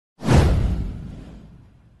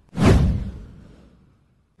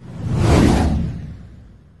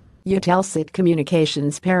Eutelsat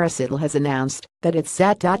Communications ParisETL has announced that its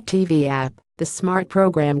Sat.TV app, the smart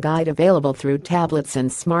program guide available through tablets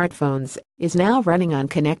and smartphones, is now running on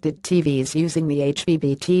connected TVs using the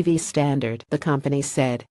HbbTV standard, the company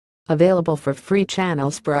said. Available for free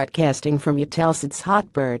channels broadcasting from Eutelsat's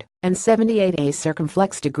Hotbird and 78A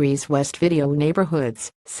circumflex degrees west video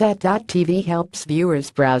neighborhoods, Sat.TV helps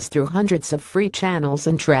viewers browse through hundreds of free channels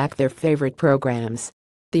and track their favorite programs.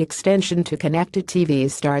 The extension to connected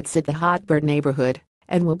TVs starts at the Hotbird neighborhood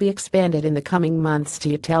and will be expanded in the coming months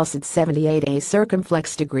to Eutelsat's 78A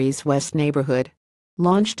circumflex degrees west neighborhood.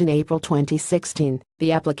 Launched in April 2016,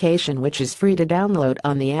 the application, which is free to download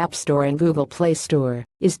on the App Store and Google Play Store,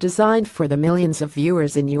 is designed for the millions of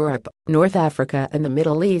viewers in Europe, North Africa and the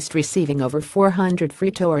Middle East, receiving over 400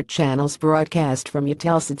 free-to-air channels broadcast from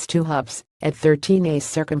Eutelsat's two hubs, at 13A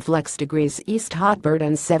circumflex degrees east Hotbird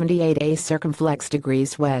and 78A circumflex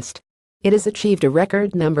degrees west. It has achieved a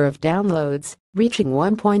record number of downloads, reaching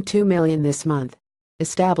 1.2 million this month.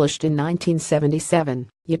 Established in 1977,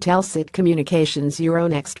 Eutelsat Communications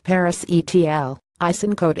Euronext ParisETL,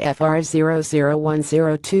 ISIN code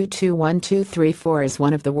FR0010221234, is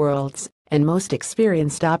one of the world's and most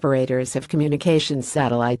experienced operators of communications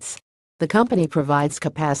satellites. The company provides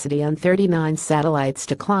capacity on 39 satellites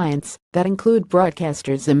to clients that include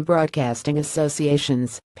broadcasters and broadcasting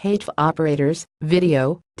associations, paid operators,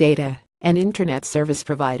 video, data, and internet service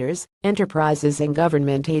providers, enterprises and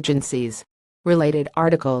government agencies. Related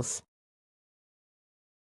articles.